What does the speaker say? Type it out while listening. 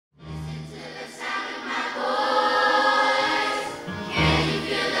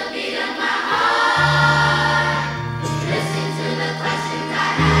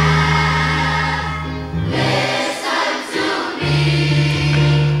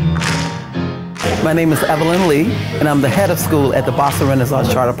My name is Evelyn Lee, and I'm the head of school at the Boston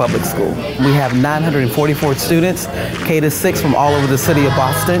Renaissance Charter Public School. We have 944 students, K-6 from all over the city of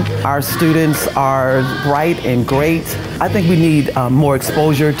Boston. Our students are bright and great. I think we need more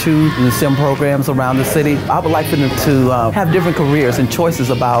exposure to the STEM programs around the city. I would like for them to have different careers and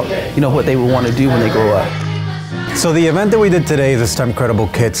choices about, what they would want to do when they grow up. So the event that we did today is the STEM Credible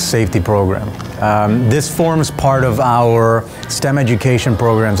Kids Safety Program. This forms part of our STEM education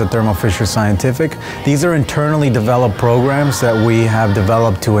programs at Thermo Fisher Scientific. These are internally developed programs that we have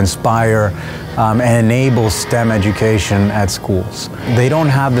developed to inspire and enable STEM education at schools. They don't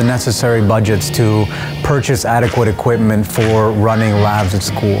have the necessary budgets to purchase adequate equipment for running labs at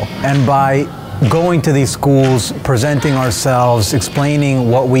school. And by going to these schools, presenting ourselves,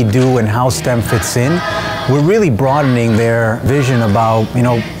 explaining what we do and how STEM fits in, we're really broadening their vision about,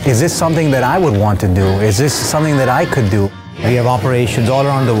 is this something that I would want to do? Is this something that I could do? We have operations all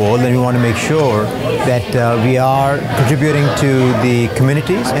around the world, and we want to make sure that we are contributing to the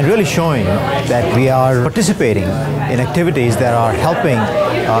communities and really showing that we are participating in activities that are helping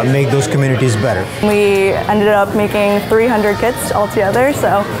make those communities better. We ended up making 300 kits altogether,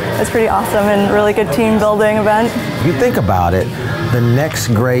 so it's pretty awesome and really good team building event. If you think about it, the next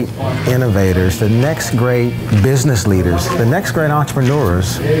great innovators, the next great business leaders, the next great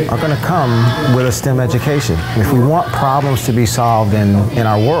entrepreneurs are going to come with a STEM education. If we want problems to be solved in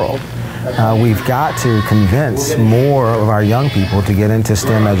our world, we've got to convince more of our young people to get into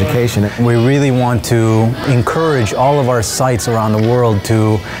STEM education. We really want to encourage all of our sites around the world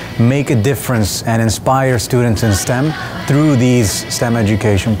to make a difference and inspire students in STEM through these STEM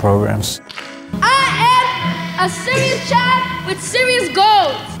education programs. I am a serious child with serious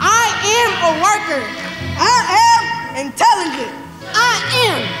goals. I am a worker. I am intelligent. I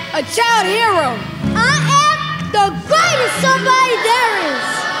am a child hero. I am the greatest somebody there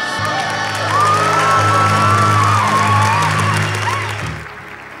is.